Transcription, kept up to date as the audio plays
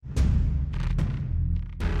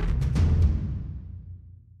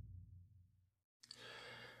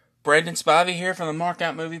Brandon Spivey here from the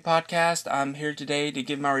Markout Movie Podcast. I'm here today to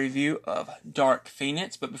give my review of Dark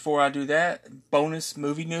Phoenix, but before I do that, bonus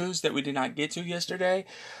movie news that we did not get to yesterday.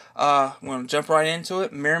 I'm going to jump right into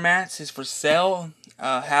it. Miramax is for sale.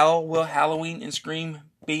 How will Halloween and Scream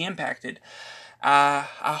be impacted? I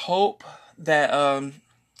hope that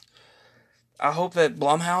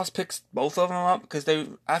Blumhouse picks both of them up because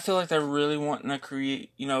I feel like they're really wanting to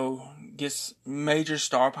create, get major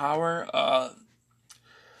star power.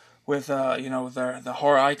 With the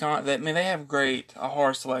horror icon. They have great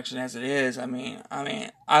horror selection as it is. I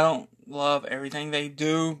don't love everything they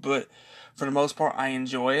do, but for the most part, I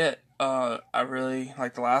enjoy it. I really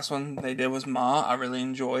like the last one they did was Ma. I really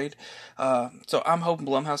enjoyed. So I'm hoping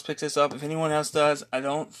Blumhouse picks this up. If anyone else does, I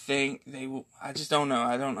don't think they will. I just don't know.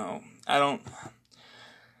 I don't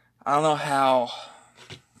know how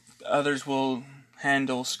others will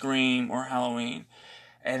handle Scream or Halloween.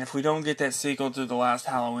 And if we don't get that sequel to the last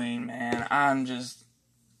Halloween, I'm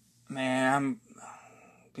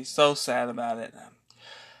be so sad about it.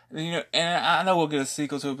 And I know we'll get a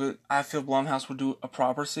sequel to it, but I feel Blumhouse will do a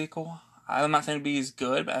proper sequel. I'm not saying it'd be as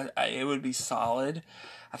good, but it would be solid.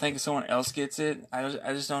 I think if someone else gets it, I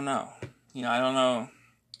just don't know. I don't know.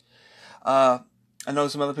 I know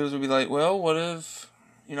some other people would be like, well, what if,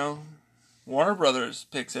 Warner Brothers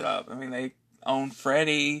picks it up? They own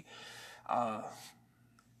Freddy.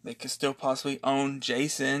 They could still possibly own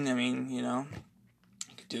Jason. You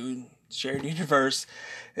could do shared universe.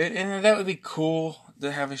 And that would be cool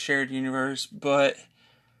to have a shared universe. But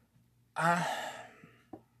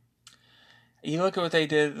you look at what they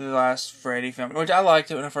did in the last Freddy film, which I liked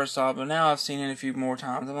it when I first saw it, but now I've seen it a few more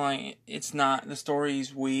times. I'm like, it's not, the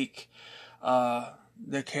story's weak.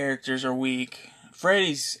 The characters are weak.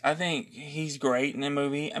 Freddy's, I think he's great in the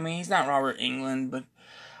movie. He's not Robert Englund, but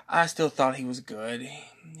I still thought he was good.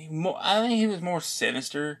 I think he was more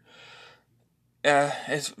sinister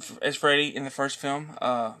as Freddy in the first film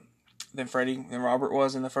than Robert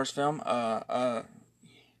was in the first film. I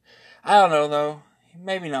don't know though.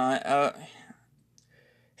 Maybe not.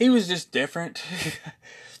 He was just different.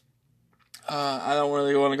 I don't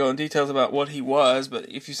really want to go in details about what he was, but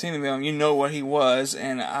if you've seen the film, you know what he was,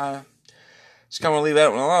 and I just kind of leave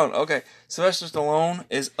that one alone. Okay, Sylvester Stallone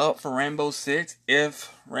is up for Rambo 6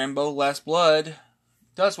 if Rambo Last Blood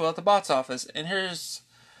does well at the box office. And here's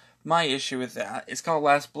my issue with that. It's called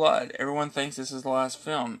Last Blood. Everyone thinks this is the last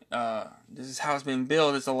film. This is how it's been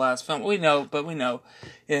billed. It's the last film. We know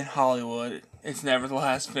in Hollywood, it's never the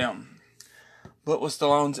last film. But with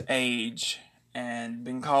Stallone's age and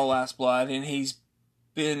been called Last Blood, and he's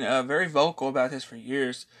been very vocal about this for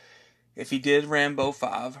years. If he did Rambo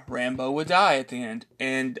 5, Rambo would die at the end.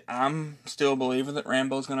 And I'm still believing that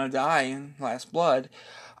Rambo's going to die in Last Blood.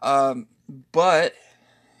 But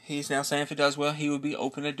he's now saying if he does well, he would be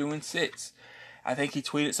open to doing 6. I think he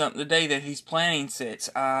tweeted something today that he's planning 6.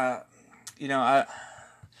 I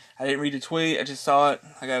didn't read the tweet. I just saw it.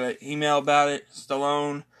 I got an email about it.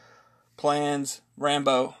 Stallone plans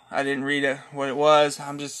Rambo. I didn't read what it was.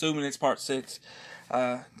 I'm just assuming it's part 6.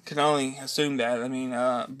 Can only assume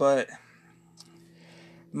that. But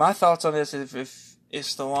my thoughts on this is if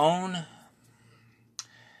Stallone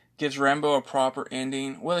gives Rambo a proper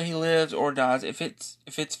ending, whether he lives or dies, if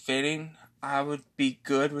it's fitting, I would be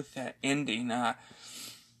good with that ending.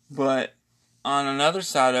 But on another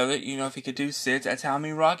side of it, if he could do 6, that's how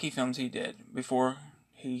many Rocky films he did before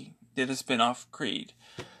he did a spin-off Creed.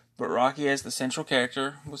 But Rocky as the central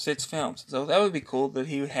character with 6 films. So that would be cool that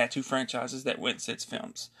he would have 2 franchises that went 6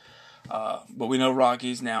 films. But we know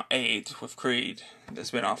Rocky's now 8 with Creed, the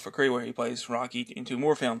spin-off for Creed where he plays Rocky in 2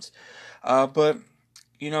 more films. But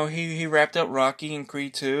he wrapped up Rocky in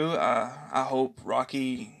Creed 2. I hope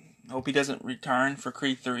he doesn't return for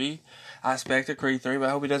Creed 3. I expected Creed 3, but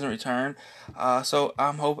I hope he doesn't return. So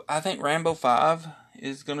I think Rambo 5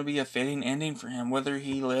 is going to be a fitting ending for him, whether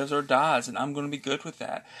he lives or dies, and I'm going to be good with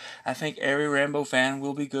that. I think every Rambo fan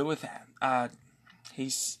will be good with that.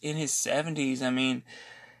 He's in his 70s.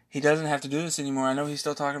 He doesn't have to do this anymore. I know he's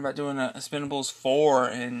still talking about doing a Expendables 4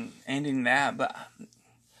 and ending that, but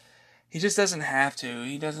he just doesn't have to.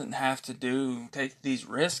 He doesn't have to take these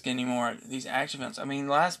risks anymore, these action films.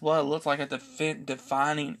 Last Blood looks like a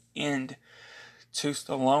defining end to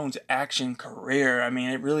Stallone's action career.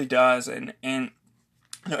 It really does. And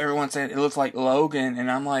everyone's saying it looks like Logan,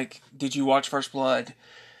 and I'm like, did you watch First Blood?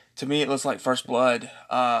 To me, it looks like First Blood.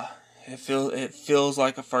 It feels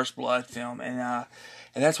like a First Blood film, and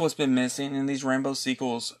that's what's been missing in these Rambo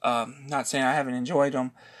sequels. Not saying I haven't enjoyed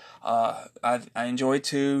them. I enjoyed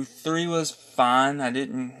 2. 3 was fine. I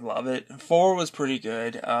didn't love it. 4 was pretty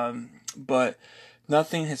good. But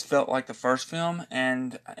nothing has felt like the first film,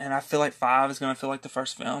 and I feel like 5 is going to feel like the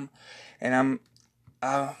first film, and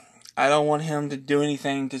I don't want him to do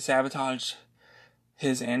anything to sabotage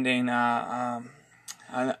his ending. I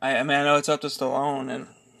mean, I know it's up to Stallone, and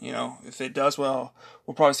if it does well,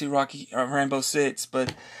 we'll probably see Rambo 6.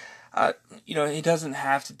 But he doesn't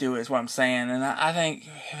have to do it, is what I'm saying, and I think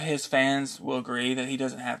his fans will agree that he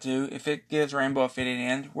doesn't have to. If it gives Rambo a fitting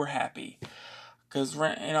end, we're happy. Because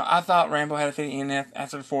I thought Rambo had a fitting end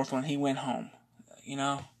after the 4th one. He went home. If you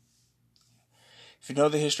know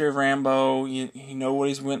the history of Rambo, you know what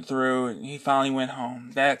he's went through, and he finally went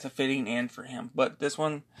home. That's a fitting end for him. But this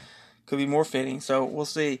one could be more fitting, so we'll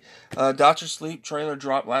see. Dr. Sleep trailer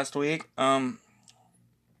dropped last week. I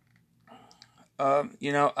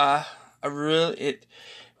really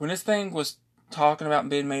when this thing was talking about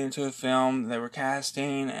being made into a film, they were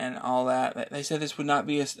casting and all that. They said this would not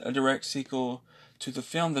be a direct sequel to the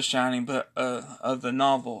film The Shining, but of the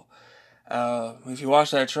novel. If you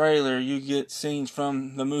watch that trailer, you get scenes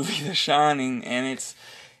from the movie The Shining, and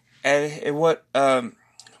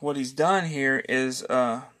what he's done here is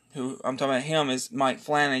who I'm talking about him is Mike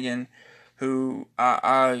Flanagan, who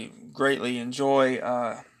I greatly enjoy.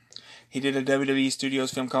 He did a WWE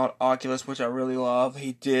Studios film called Oculus, which I really love.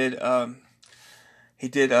 He did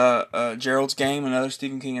Gerald's Game, another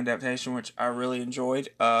Stephen King adaptation, which I really enjoyed.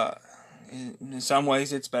 In some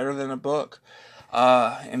ways, it's better than a book,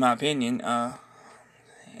 in my opinion. I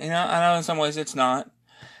know in some ways it's not.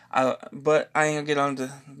 But I ain't gonna get onto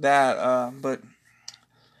that. But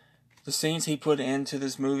the scenes he put into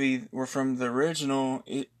this movie were from the original.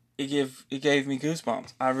 It gave me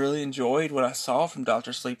goosebumps. I really enjoyed what I saw from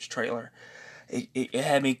Dr. Sleep's trailer. It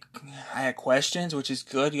had me. I had questions, which is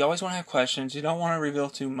good. You always want to have questions. You don't want to reveal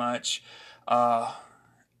too much.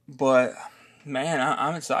 But man,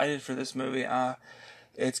 I'm excited for this movie.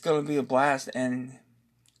 It's gonna be a blast, and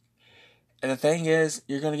the thing is,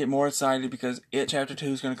 you're gonna get more excited because It Chapter 2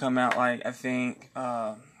 is gonna come out I think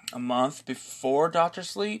a month before Dr.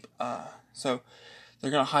 Sleep. So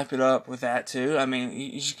they're gonna hype it up with that too. I mean,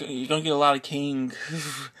 you're gonna get a lot of King,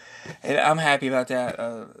 and I'm happy about that.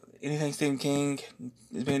 Anything Stephen King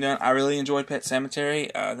has been done. I really enjoyed Pet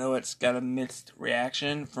Sematary. I know it's got a mixed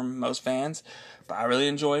reaction from most fans, but I really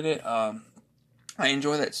enjoyed it. I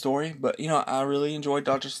enjoy that story, but I really enjoyed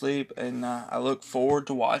Dr. Sleep, and I look forward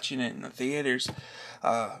to watching it in the theaters.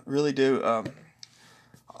 Really do.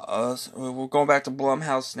 We're going back to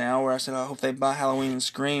Blumhouse now, where I said I hope they buy Halloween and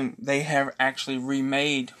Scream. They have actually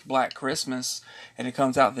remade Black Christmas, and it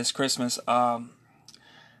comes out this Christmas.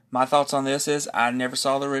 My thoughts on this is I never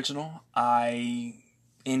saw the original. I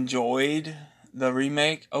enjoyed the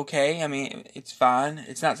remake. Okay, I mean, it's fine.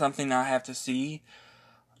 It's not something I have to see,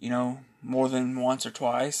 more than once or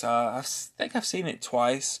twice. I think I've seen it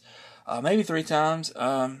twice, maybe 3 times.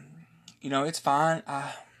 It's fine.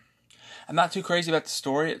 I'm not too crazy about the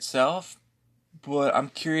story itself, but I'm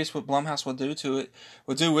curious what Blumhouse will do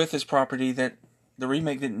with this property that the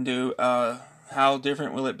remake didn't do. How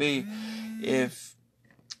different will it be? If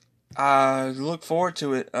I look forward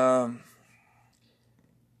to it.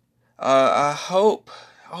 I hope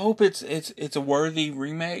it's a worthy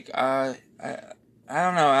remake. I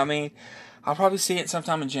don't know. I mean, I'll probably see it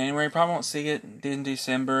sometime in January. Probably won't see it in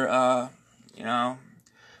December.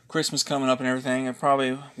 Christmas coming up and everything. I'll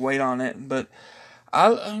probably wait on it, but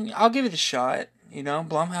I'll give it a shot.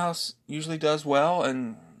 Blumhouse usually does well,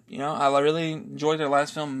 and I really enjoyed their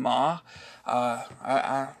last film, Ma.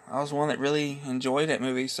 I was one that really enjoyed that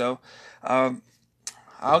movie, so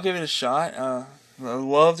I'll give it a shot. I'd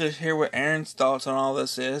love to hear what Aaron's thoughts on all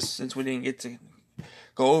this is, since we didn't get to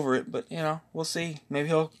go over it, but we'll see. Maybe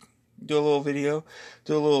he'll do a little video,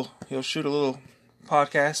 he'll shoot a little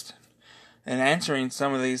podcast and answering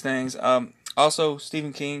some of these things. Also,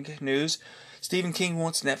 Stephen King news. Stephen King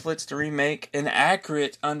wants Netflix to remake an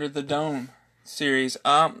accurate Under the Dome series.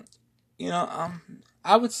 I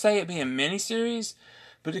would say it'd be a miniseries,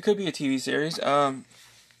 but it could be a TV series. I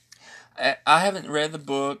haven't read the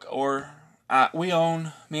book, or me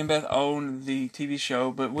and Beth own the TV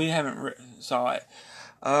show, but we haven't saw it.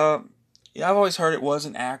 I've always heard it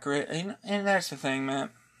wasn't accurate, and that's the thing, man.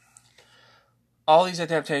 All these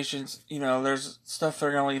adaptations, there's stuff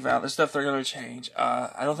they're going to leave out. There's stuff they're going to change.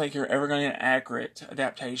 I don't think you're ever going to get an accurate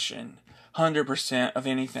adaptation, 100% of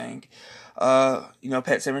anything. Pet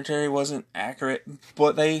Sematary wasn't accurate,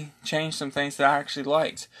 but they changed some things that I actually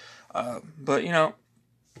liked. But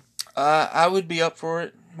I would be up for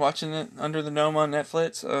it, watching it Under the Dome on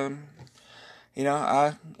Netflix.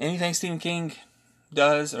 Anything Stephen King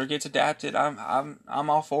does or gets adapted, I'm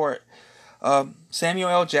all for it. Samuel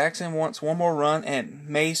L. Jackson wants one more run at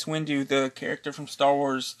Mace Windu, the character from Star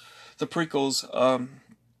Wars, the prequels.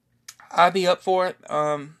 I'd be up for it,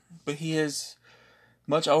 but he is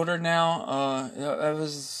much older now.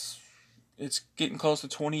 It's getting close to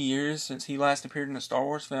 20 years since he last appeared in a Star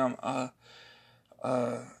Wars film.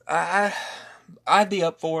 I'd be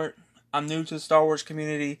up for it. I'm new to the Star Wars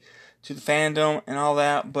community, to the fandom and all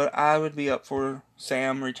that, but I would be up for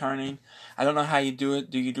Sam returning. I don't know how you do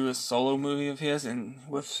it. Do you do a solo movie of his? And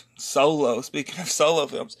with Solo, speaking of solo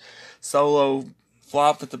films, Solo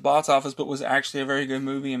flopped at the box office, but was actually a very good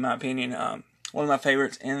movie in my opinion. One of my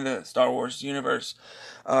favorites in the Star Wars universe.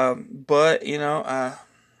 But,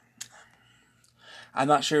 I'm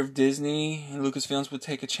not sure if Disney and Lucasfilms would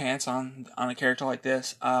take a chance on a character like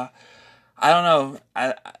this. I don't know.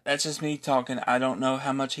 That's just me talking. I don't know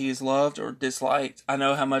how much he is loved or disliked. I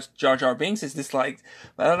know how much Jar Jar Binks is disliked,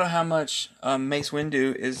 but I don't know how much Mace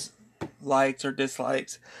Windu is liked or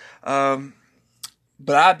disliked.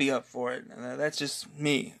 But I'd be up for it. That's just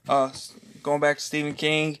me. Going back to Stephen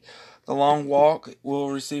King, The Long Walk will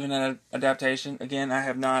receive an adaptation. Again, I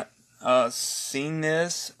have not seen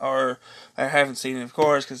this, or I haven't seen it, of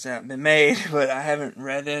course, because it hasn't been made, but I haven't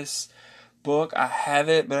read this book. I have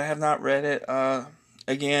it, but I have not read it.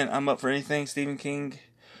 Again, I'm up for anything Stephen King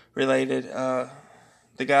related.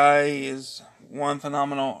 The guy is one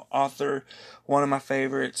phenomenal author, one of my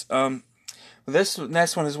favorites. This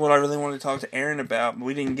next one is what I really wanted to talk to Aaron about, but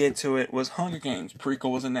we didn't get to it. Was Hunger Games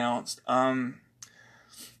prequel was announced.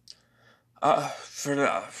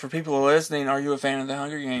 For people listening, are you a fan of the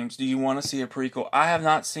Hunger Games? Do you want to see a prequel? I have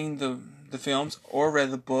not seen the films or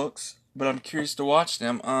read the books, but I'm curious to watch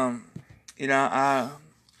them.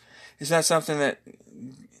 Is that something that,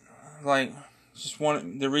 like, just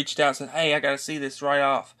wanted to reached out and said, hey, I got to see this right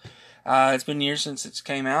off. It's been years since it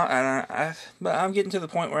came out, and but I'm getting to the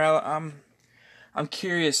point where I'm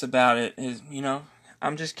curious about it.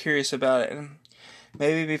 I'm just curious about it, and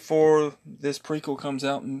maybe before this prequel comes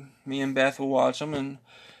out, me and Beth will watch them, and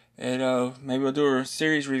maybe we'll do a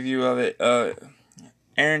series review of it.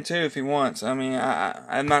 Aaron too, if he wants. I mean,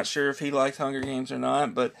 I'm not sure if he likes Hunger Games or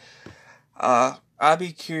not, but I'd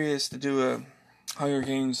be curious to do a Hunger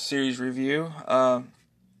Games series review.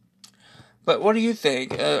 But what do you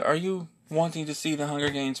think? Are you wanting to see the Hunger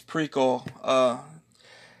Games prequel?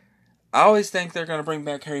 I always think they're going to bring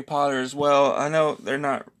back Harry Potter as well. I know they're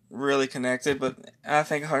not really connected, but I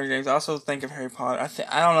think Hunger Games. I also think of Harry Potter.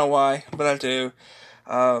 I don't know why, but I do.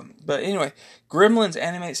 But anyway, Gremlins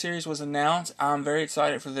animated series was announced. I'm very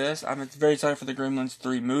excited for this. I'm very excited for the Gremlins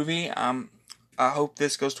 3 movie. I hope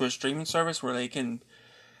this goes to a streaming service where they can,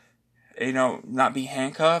 not be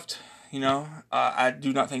handcuffed. I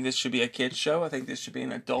do not think this should be a kid's show. I think this should be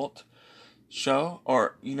an adult show,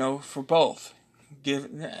 or, for both.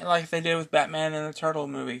 Like they did with Batman and the Turtle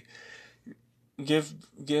movie. Give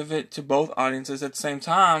it to both audiences at the same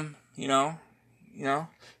time,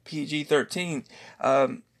 PG-13.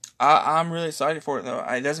 I'm really excited for it though.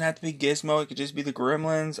 It doesn't have to be Gizmo, it could just be the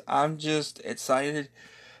Gremlins. I'm just excited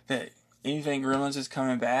that anything Gremlins is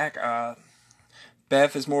coming back.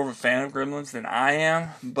 Beth is more of a fan of Gremlins than I am,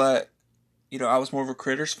 but I was more of a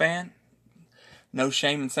Critters fan. No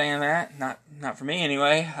shame in saying that. Not for me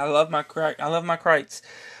anyway. I love my Krites.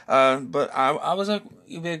 But I was a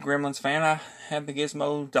big Gremlins fan. I had the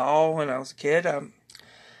Gizmo doll when I was a kid. And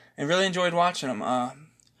really enjoyed watching them.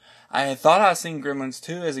 I had thought I'd seen Gremlins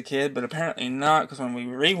 2 as a kid, but apparently not, because when we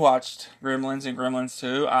rewatched Gremlins and Gremlins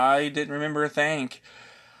 2, I didn't remember a thing.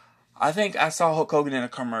 I think I saw Hulk Hogan in a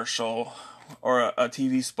commercial or a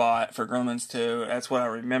TV spot for Gremlins 2. That's what I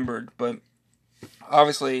remembered, but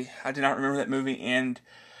obviously, I did not remember that movie, and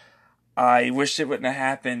I wished it wouldn't have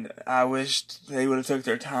happened. I wished they would have took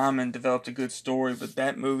their time and developed a good story, but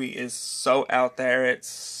that movie is so out there. It's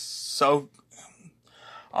so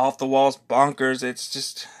off the walls bonkers.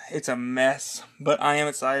 It's a mess. But I am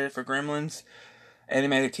excited for Gremlins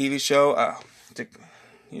animated TV show.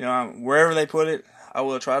 Wherever they put it, I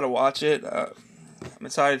will try to watch it. I'm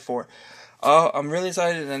excited for it. I'm really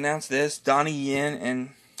excited to announce this. Donnie Yen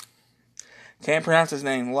and can't pronounce his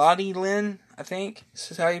name. Lottie Lin, I think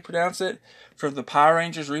this is how you pronounce it. For the Power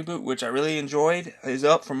Rangers reboot, which I really enjoyed, is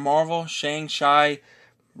up from Marvel. Shang-Chi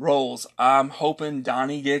roles. I'm hoping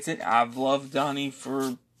Donnie gets it. I've loved Donnie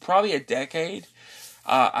for probably a decade.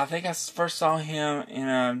 I think I first saw him in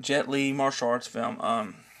a Jet Li martial arts film.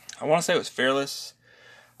 I want to say it was Fearless.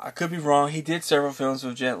 I could be wrong. He did several films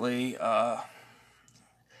with Jet Li. I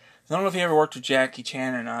don't know if he ever worked with Jackie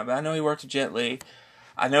Chan or not, but I know he worked with Jet Li.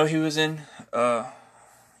 I know he was in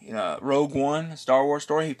Rogue One, a Star Wars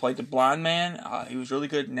story. He played the blind man. He was really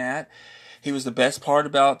good in that. He was the best part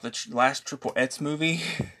about the last Triple X movie.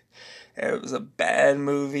 It was a bad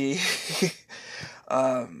movie.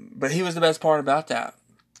 But he was the best part about that.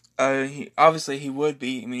 Obviously he would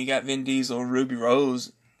be. I mean, you got Vin Diesel and Ruby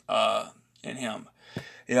Rose in him.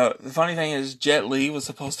 You know, the funny thing is Jet Li was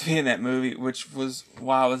supposed to be in that movie, which was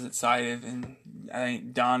why I was excited. And I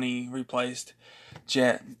think Donnie replaced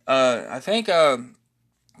Jet. I think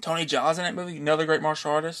Tony Jaa's in that movie, another great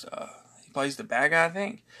martial artist. He plays the bad guy, I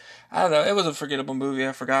think. I don't know. It was a forgettable movie.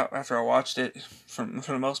 I forgot after I watched it for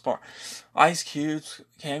the most part. Ice Cube's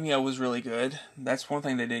cameo was really good. That's one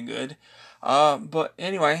thing they did good. But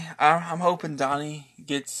anyway, I'm hoping Donnie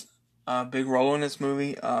gets a big role in this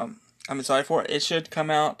movie. I'm excited for it. It should come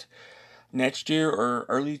out next year or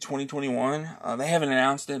early 2021. They haven't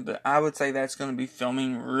announced it, but I would say that's going to be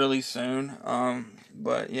filming really soon.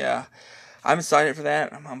 But yeah, I'm excited for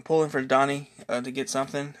that. I'm pulling for Donnie to get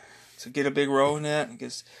something, to get a big role in that,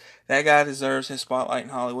 because that guy deserves his spotlight in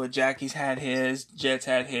Hollywood. Jackie's had his, Jet's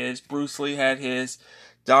had his, Bruce Lee had his,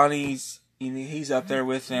 Donnie's, he's up there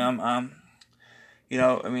with them. You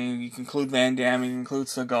know, I mean, you can include Van Damme, you can include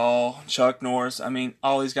Seagal, Chuck Norris. I mean,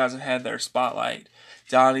 all these guys have had their spotlight.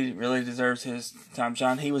 Donnie really deserves his time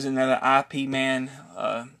shine. He was in another IP Man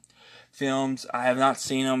films. I have not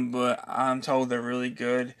seen them, but I'm told they're really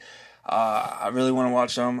good. I really want to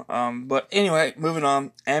watch them. But anyway, moving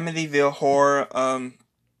on. Amityville Horror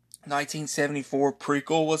 1974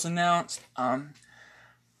 prequel was announced.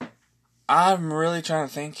 I'm really trying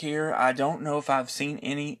to think here. I don't know if I've seen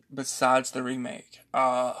any besides the remake.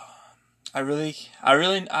 I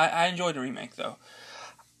enjoyed the remake though,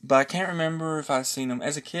 but I can't remember if I've seen them.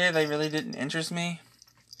 As a kid, they really didn't interest me.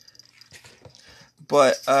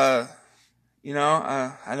 But I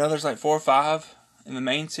know there's like 4 or 5 in the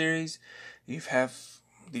main series. You have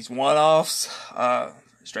these one-offs,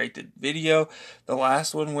 straight to video. The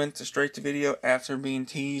last one went to straight to video after being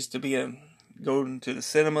teased to be going to the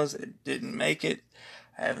cinemas. It didn't make it.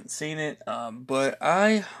 I haven't seen it, but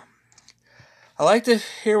I like to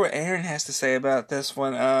hear what Aaron has to say about this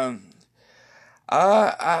one.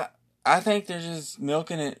 I think they're just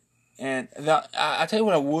milking it, and I tell you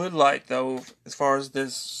what I would like though, as far as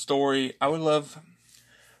this story, I would love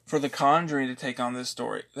for The Conjuring to take on this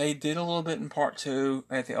story. They did a little bit in part 2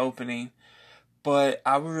 at the opening, but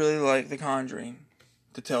I would really like The Conjuring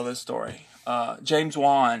to tell this story. James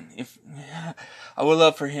Wan, I would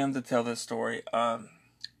love for him to tell this story.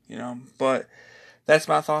 But that's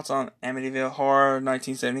my thoughts on Amityville Horror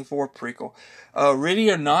 1974 prequel.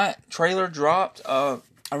 Ready or Not trailer dropped. I'm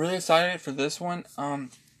really excited for this one.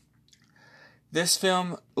 This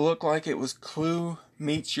film looked like it was Clue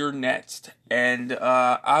meets You're Next, and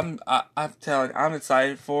I'm telling you, I'm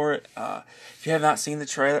excited for it. If you have not seen the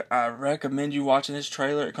trailer, I recommend you watching this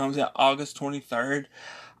trailer. It comes out August 23rd.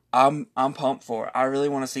 I'm pumped for it. I really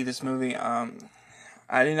want to see this movie. I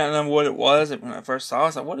did not know what it was when I first saw it. I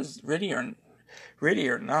was like, what is Ready or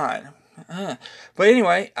Not? But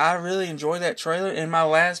anyway, I really enjoyed that trailer. And my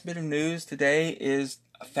last bit of news today is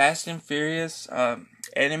Fast and Furious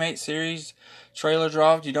animate series trailer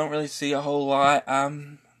dropped. You don't really see a whole lot.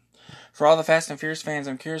 For all the Fast and Furious fans,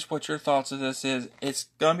 I'm curious what your thoughts of this is. It's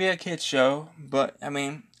gonna be a kids show, but I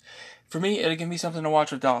mean, for me, it can be something to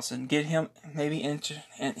watch with Dawson. Get him maybe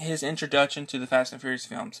his introduction to the Fast and Furious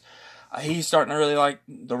films. He's starting to really like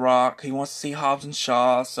The Rock. He wants to see Hobbs and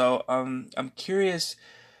Shaw. So I'm curious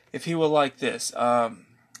if he will like this.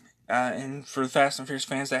 And for the Fast and Furious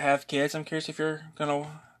fans that have kids, I'm curious if you're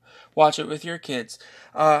gonna watch it with your kids.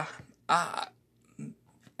 As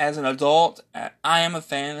an adult, I am a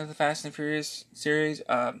fan of the Fast and Furious series.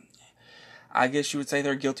 I guess you would say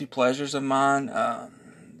they're guilty pleasures of mine.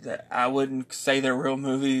 That I wouldn't say they're real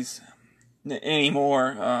movies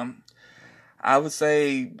anymore. I would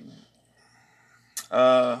say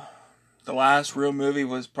the last real movie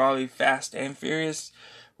was probably Fast and Furious,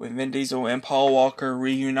 with Vin Diesel and Paul Walker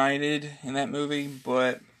reunited in that movie.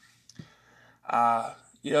 But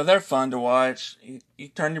they're fun to watch. You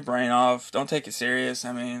turn your brain off. Don't take it serious.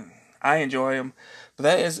 I mean, I enjoy them. But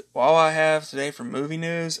that is all I have today for movie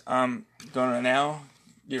news. I'm going to now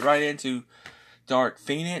get right into Dark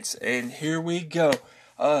Phoenix, and here we go.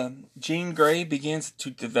 Jean Grey begins to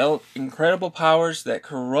develop incredible powers that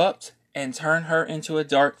corrupt and turn her into a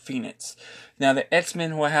Dark Phoenix. Now the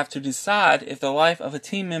X-Men will have to decide if the life of a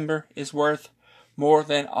team member is worth more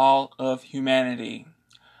than all of humanity.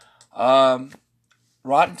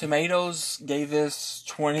 Rotten Tomatoes gave this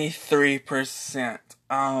 23%.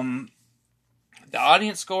 The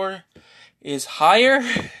audience score is higher.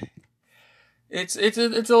 It's a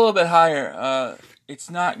little bit higher. It's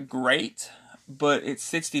not great, but it's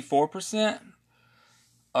 64%.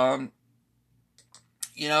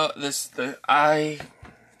 Let's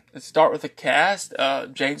start with the cast.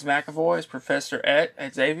 James McAvoy is Professor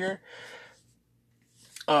Xavier.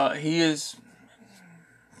 He is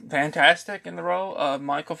fantastic in the role.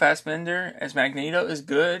 Michael Fassbender as Magneto is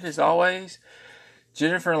good as always.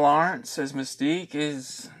 Jennifer Lawrence as Mystique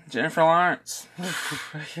is Jennifer Lawrence.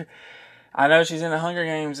 I know she's in the Hunger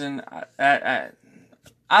Games, and I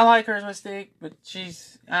like her as Mystique, but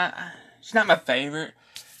she's not my favorite.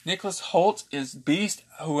 Nicholas Hoult is Beast,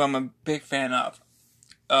 who I'm a big fan of.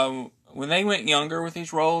 When they went younger with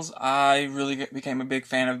these roles, I really became a big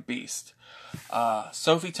fan of Beast.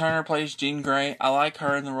 Sophie Turner plays Jean Grey. I like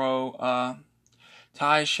her in the role.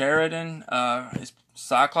 Ty Sheridan is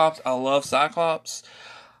Cyclops. I love Cyclops.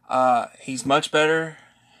 He's much better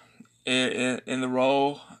in the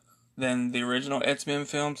role than the original X-Men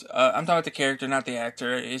films. I'm talking about the character, not the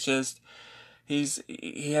actor. It's just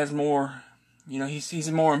he has more.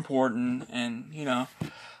 He's more important, and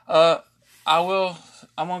I'm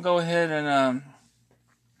gonna go ahead and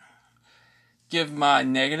give my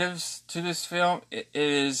negatives to this film. It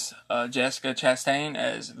is Jessica Chastain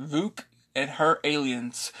as Vuk and her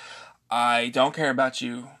aliens. I don't care about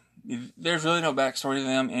you. There's really no backstory to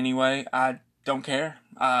them anyway. I don't care.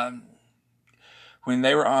 When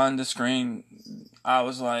they were on the screen, I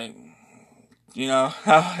was like,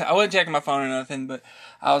 I wasn't checking my phone or nothing, but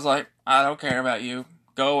I was like, I don't care about you.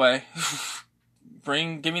 Go away.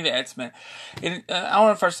 Give me the X-Men. I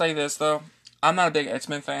want to first say this, though. I'm not a big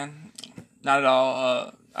X-Men fan. Not at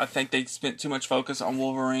all. I think they spent too much focus on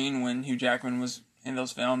Wolverine when Hugh Jackman was in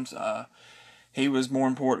those films. He was more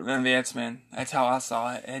important than the X-Men. That's how I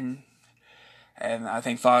saw it. And I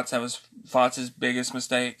think that was Fox's biggest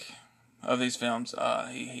mistake of these films.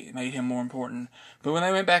 He made him more important. But when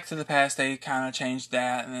they went back to the past, they kind of changed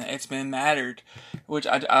that, and X-Men mattered, which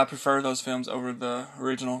I prefer those films over the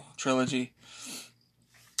original trilogy.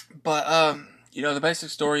 But, the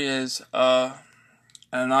basic story is, I'm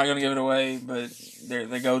not going to give it away, but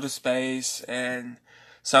they go to space, and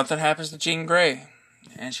something happens to Jean Grey,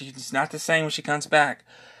 and she's not the same when she comes back.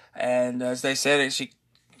 And as they said, she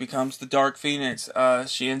becomes the Dark Phoenix.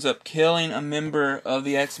 She ends up killing a member of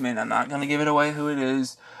the X-Men. I'm not going to give it away who it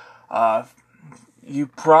is. You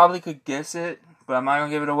probably could guess it, but I'm not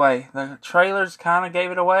going to give it away. The trailers kind of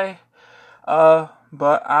gave it away,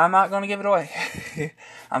 but I'm not going to give it away.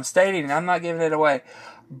 I'm stating I'm not giving it away.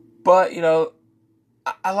 But,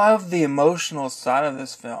 I love the emotional side of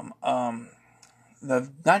this film.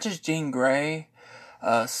 Not just Jean Grey,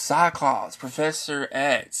 Cyclops, Professor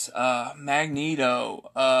X,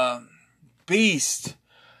 Magneto, Beast,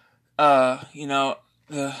 even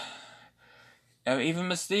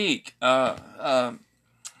Mystique. I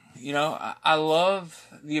love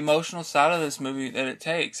the emotional side of this movie that it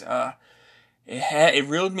takes. It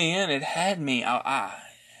reeled me in. It had me.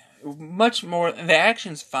 Much more. The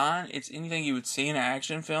action's fine. It's anything you would see in an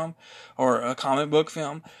action film or a comic book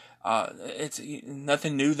film. It's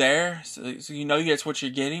nothing new there, so that's what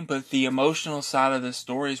you're getting. But the emotional side of the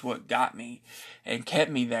story is what got me and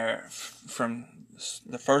kept me there from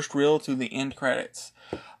the first reel to the end credits.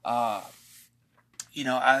 I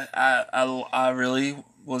really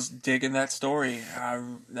was digging that story,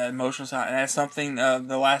 that emotional side, and that's something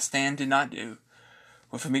The Last Stand did not do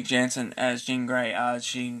with Famke Janssen as Jean Grey.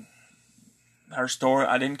 Her story,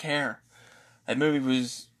 I didn't care. That movie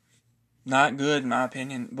was not good in my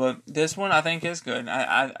opinion, but this one I think is good.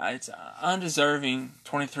 It's undeserving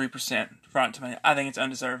 23% Rotten Tomatoes. I think it's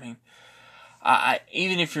undeserving.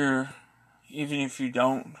 Even if you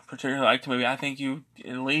don't particularly like the movie, I think you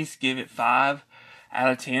at least give it 5 out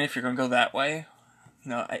of 10 if you're gonna go that way.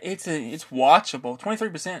 It's watchable.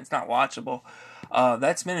 23%, it's not watchable.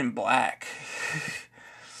 That's Men in Black.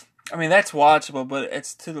 I mean, that's watchable, but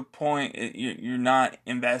it's to the point you're not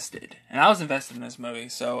invested. And I was invested in this movie,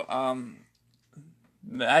 so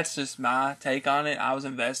that's just my take on it. I was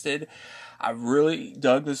invested. I really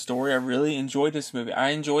dug the story. I really enjoyed this movie.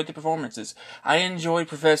 I enjoyed the performances. I enjoyed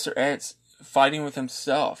Professor X fighting with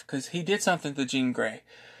himself, because he did something to Jean Grey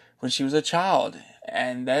when she was a child,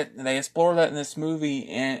 and that they explore that in this movie,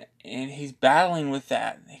 and he's battling with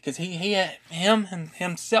that because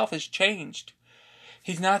himself has changed.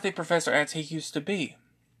 He's not the Professor X he used to be.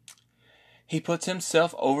 He puts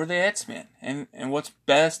himself over the X-Men and what's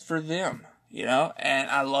best for them, and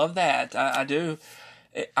I love that. I do.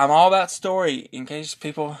 I'm all about story. In case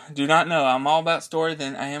people do not know, I'm all about story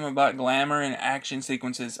than I am about glamour and action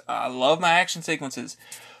sequences. I love my action sequences,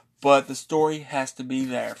 but the story has to be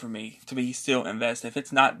there for me to be still invested. If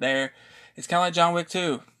it's not there, it's kind of like John Wick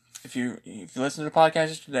 2. If you listen to the podcast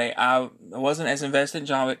yesterday, I wasn't as invested in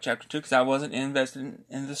John Wick Chapter 2 because I wasn't invested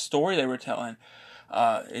in the story they were telling.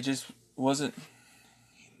 It just wasn't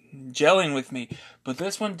gelling with me. But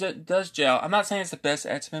this one does gel. I'm not saying it's the best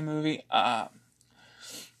X-Men movie. I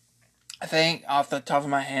think off the top of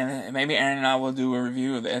my head, and maybe Aaron and I will do a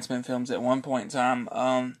review of the X-Men films at one point in time.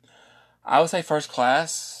 I would say First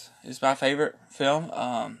Class is my favorite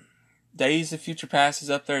film. Days of Future Past is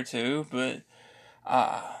up there too, but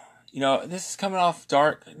this is coming off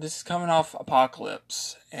Dark. This is coming off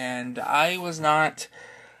Apocalypse, and I was not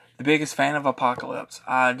the biggest fan of Apocalypse.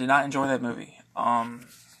 I did not enjoy that movie. I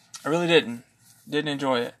really didn't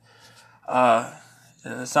enjoy it.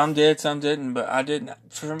 Some did, some didn't, but I didn't.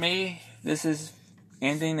 For me, this is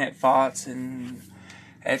ending at Fox, and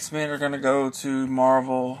X-Men are going to go to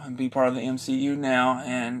Marvel and be part of the MCU now,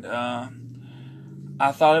 and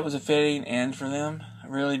I thought it was a fitting end for them. I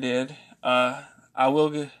really did. I will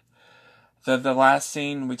get the last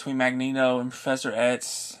scene between Magneto and Professor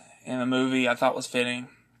X in the movie I thought was fitting.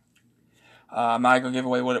 I'm not going to give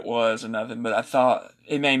away what it was or nothing, but I thought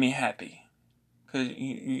it made me happy. Because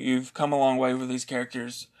you've come a long way with these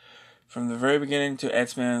characters from the very beginning to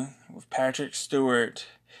X-Men with Patrick Stewart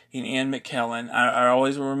and Ian McKellen. I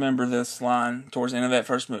always will remember this line towards the end of that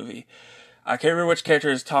first movie. I can't remember which character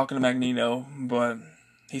is talking to Magneto, but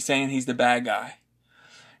he's saying he's the bad guy.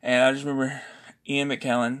 And I just remember Ian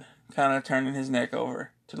McKellen kind of turning his neck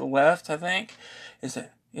over to the left, I think. Is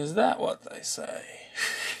that what they say?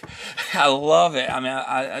 I love it. I mean,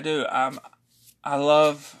 I do. I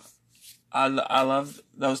love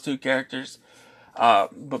those two characters.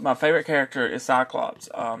 But my favorite character is Cyclops.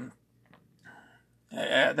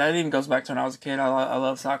 That even goes back to when I was a kid. I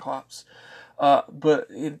love Cyclops. But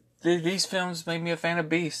these films made me a fan of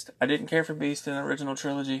Beast. I didn't care for Beast in the original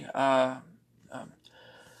trilogy. I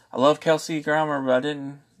love Kelsey Grammer, but I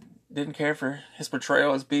didn't care for his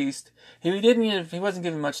portrayal as Beast. He wasn't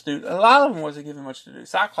given much to do. A lot of them wasn't given much to do.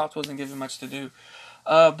 Cyclops wasn't given much to do.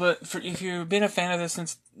 But if you've been a fan of this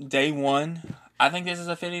since day one, I think this is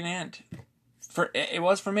a fitting end. It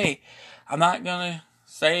was for me. I'm not gonna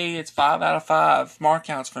say it's 5 out of 5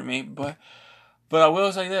 markouts for me, but I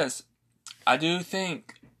will say this: I do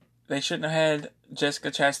think they shouldn't have had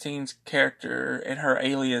Jessica Chastain's character and her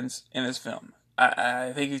aliens in this film.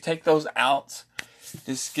 I think you take those out,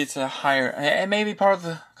 this gets a higher. It may be part of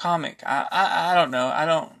the comic. I don't know. I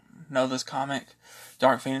don't know this comic,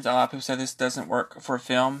 Dark Phoenix. A lot of people say this doesn't work for a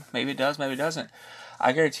film. Maybe it does. Maybe it doesn't.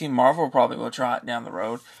 I guarantee Marvel probably will try it down the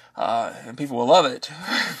road. And people will love it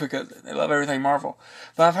because they love everything Marvel.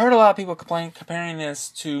 But I've heard a lot of people comparing this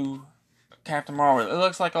to Captain Marvel. It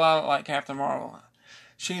looks like a lot like Captain Marvel.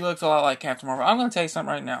 She looks a lot like Captain Marvel. I'm going to tell you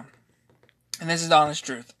something right now, and this is the honest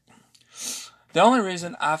truth. The only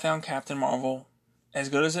reason I found Captain Marvel as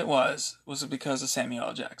good as it was because of Samuel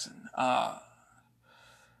L. Jackson.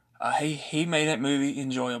 He made that movie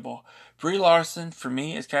enjoyable. Brie Larson, for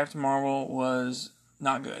me, as Captain Marvel, was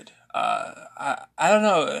not good. I don't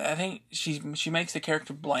know. I think she makes the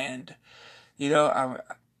character bland.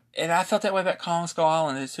 And I felt that way about Kong Skull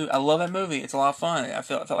Island too. I love that movie. It's a lot of fun. I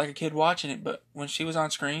felt like a kid watching it. But when she was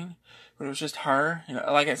on screen, when it was just her,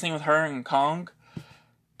 like that scene with her and Kong,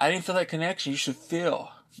 I didn't feel that connection you should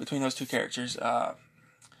feel between those two characters.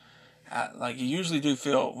 Like you usually do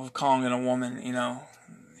feel with Kong and a woman.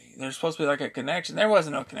 There's supposed to be like a connection. There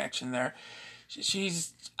wasn't no connection there.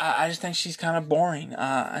 I just think she's kind of boring.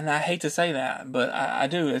 And I hate to say that, but I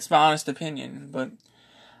do. It's my honest opinion. But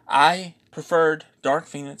I preferred Dark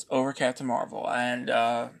Phoenix over Captain Marvel. And,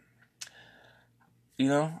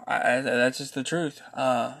 that's just the truth.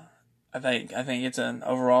 I think it's an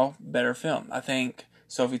overall better film. I think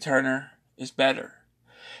Sophie Turner is better.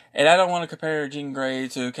 And I don't want to compare Jean Grey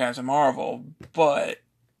to Captain Marvel, but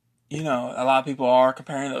a lot of people are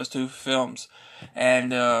comparing those two films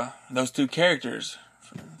and those two characters.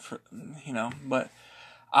 But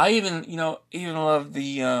I even love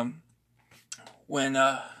the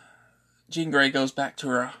when Jean Grey goes back to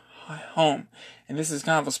her home, and this is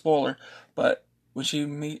kind of a spoiler, but when she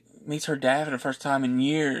meets her dad for the first time in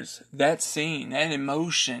years, that scene, that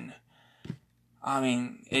emotion, I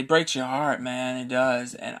mean, it breaks your heart, man. It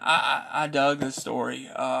does, and I dug this story.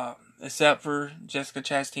 Except for Jessica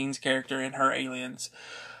Chastain's character and her aliens.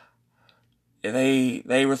 They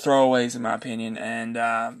were throwaways in my opinion, and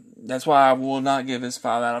that's why I will not give this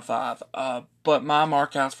 5 out of 5. But my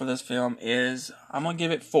markouts for this film is, I'm going to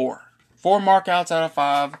give it 4. 4 markouts out of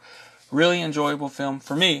 5. Really enjoyable film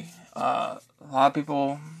for me. A lot of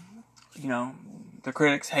people, the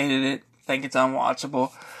critics hated it, think it's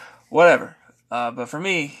unwatchable, whatever. But for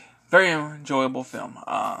me, very enjoyable film.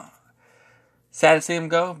 Sad to see him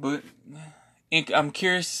go, but I'm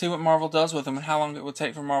curious to see what Marvel does with him and how long it will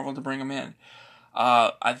take for Marvel to bring him in.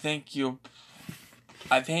 I think you'll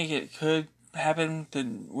I think it could happen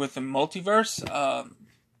with the multiverse,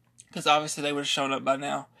 because obviously they would have shown up by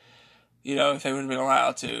now, if they would have been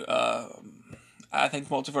allowed to. I think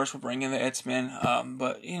multiverse will bring in the X-Men,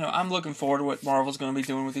 but I'm looking forward to what Marvel's going to be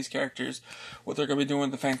doing with these characters, what they're going to be doing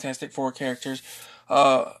with the Fantastic Four characters.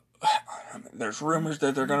 There's rumors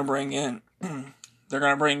that they're going to bring in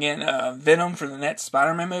Venom for the next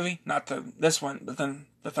Spider-Man movie, not this one, but then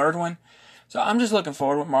the third one. So I'm just looking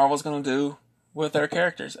forward to what Marvel's going to do with their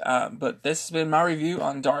characters. But this has been my review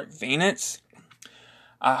on Dark Phoenix.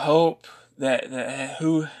 I hope that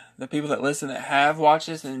the people that listen that have watched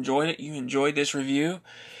this and enjoyed it, you enjoyed this review.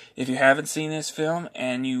 If you haven't seen this film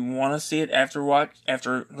and you want to see it after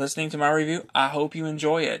listening to my review, I hope you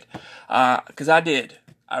enjoy it. 'Cause I did.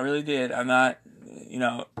 I really did. I'm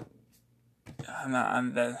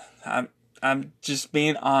just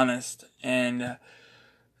being honest, and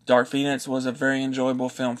Dark Phoenix was a very enjoyable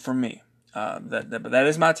film for me. But that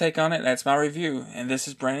is my take on it. That's my review, and this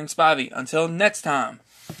is Brandon Spivey. Until next time,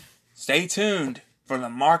 stay tuned for the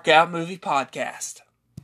Mark Out Movie Podcast.